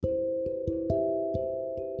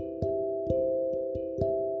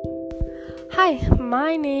Hi,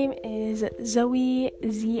 my name is Zoe,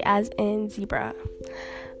 Z as in zebra.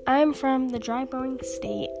 I'm from the dry-growing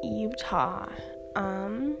state, Utah.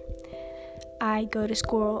 I go to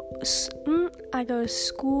school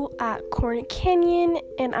at Corn Canyon,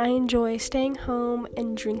 and I enjoy staying home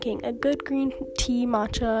and drinking a good green tea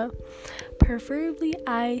matcha, preferably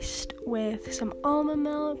iced with some almond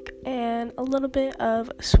milk and a little bit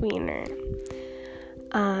of sweetener.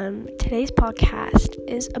 Today's podcast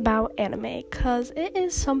is about anime because it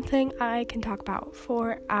is something I can talk about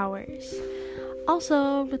for hours.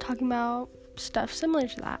 Also, we're talking about stuff similar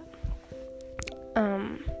to that.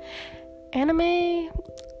 Anime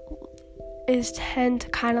is tend to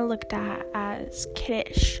kind of looked at as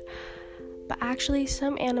kiddish, but actually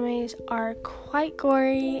some animes are quite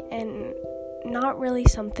gory and not really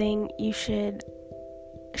something you should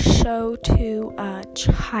show to a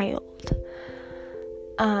child.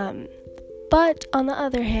 But on the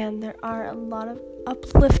other hand, there are a lot of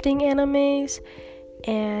uplifting animes,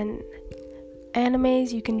 and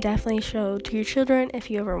animes you can definitely show to your children if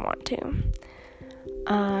you ever want to.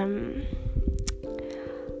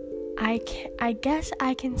 I guess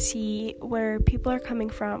I can see where people are coming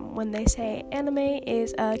from when they say anime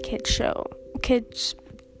is a kids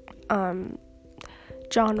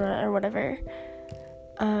genre or whatever,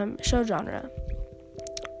 show genre.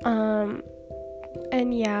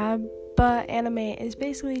 And yeah, but anime is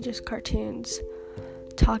basically just cartoons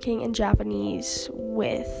talking in Japanese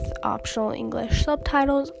with optional English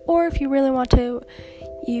subtitles, or if you really want to,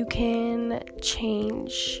 you can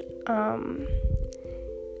change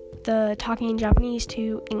the talking in Japanese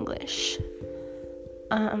to English.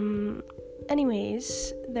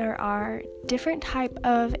 Anyways, there are different type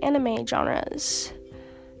of anime genres,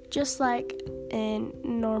 just like in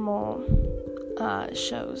normal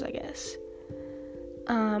shows, I guess.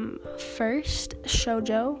 First,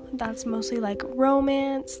 shoujo. That's mostly like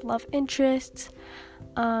romance, love interests.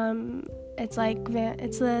 It's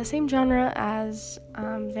the same genre as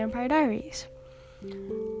Vampire Diaries.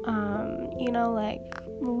 Like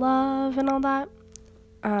love and all that.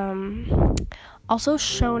 Also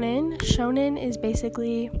shonen. Shonen is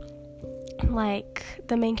basically like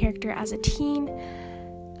the main character as a teen.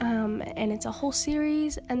 And it's a whole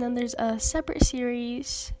series, and then there's a separate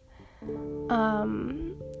series.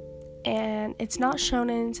 And it's not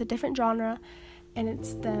shonen, it's a different genre, and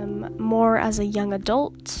it's them more as a young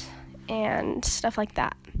adult and stuff like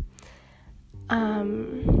that.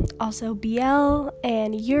 Also BL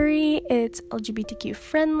and Yuri, it's LGBTQ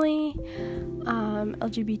friendly,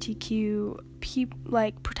 LGBTQ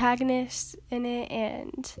protagonists in it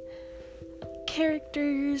and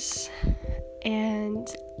characters, and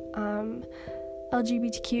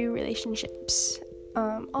LGBTQ relationships.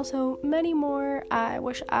 Also many more I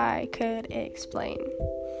wish I could explain.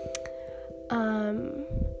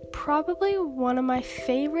 Probably one of my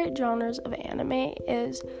favorite genres of anime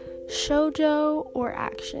is shoujo or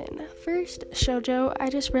action. First, shoujo, I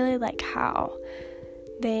just really like how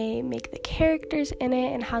they make the characters in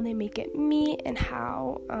it and how they make it meet and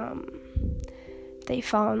how they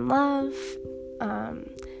fall in love.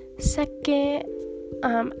 Second,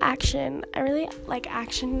 action. I really like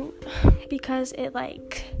action because it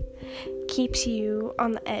keeps you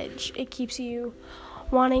on the edge. It keeps you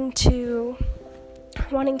wanting to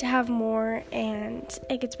have more, and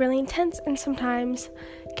it gets really intense, and sometimes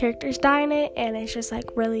characters die in it, and it's just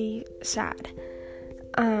really sad.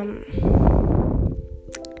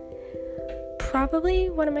 Probably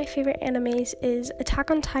one of my favorite animes is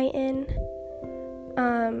Attack on Titan.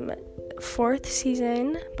 4th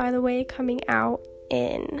season, by the way, coming out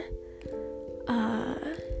in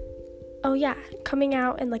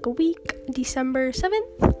a week, December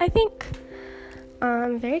 7th, I think.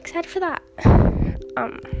 I'm very excited for that.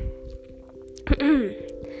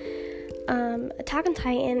 Attack on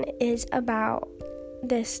Titan is about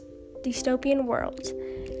this dystopian world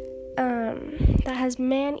that has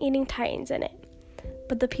man-eating titans in it,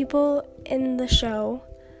 but the people in the show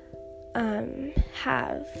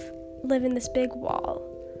live in this big wall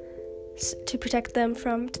to protect them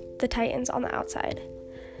from the titans on the outside.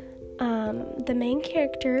 The main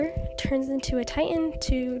character turns into a titan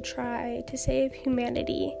to try to save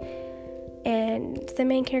humanity, and the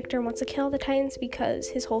main character wants to kill the titans because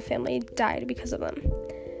his whole family died because of them.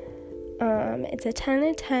 It's a 10 out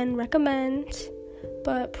of 10 recommend,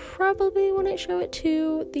 but probably wouldn't show it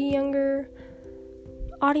to the younger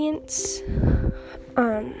audience.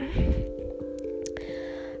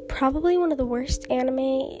 Probably one of the worst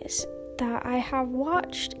animes that I have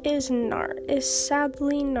watched is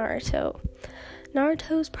sadly Naruto.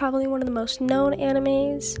 Naruto's probably one of the most known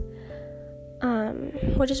animes,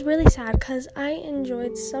 which is really sad because I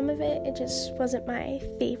enjoyed some of it. It just wasn't my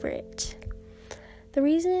favorite. The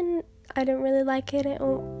reason I didn't really like it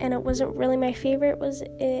and it wasn't really my favorite was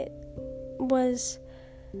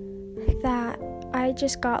that I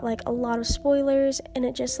just got like a lot of spoilers, and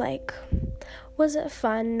it just like wasn't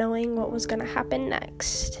fun knowing what was gonna happen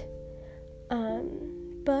next.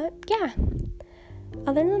 But yeah,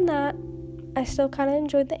 other than that, I still kind of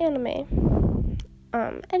enjoyed the anime.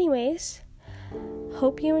 Anyways,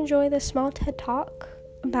 hope you enjoy this small TED Talk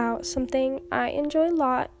about something I enjoy a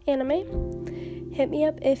lot, anime. Hit me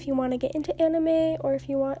up if you want to get into anime, or if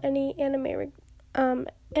you want any anime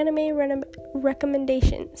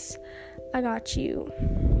recommendations. I got you.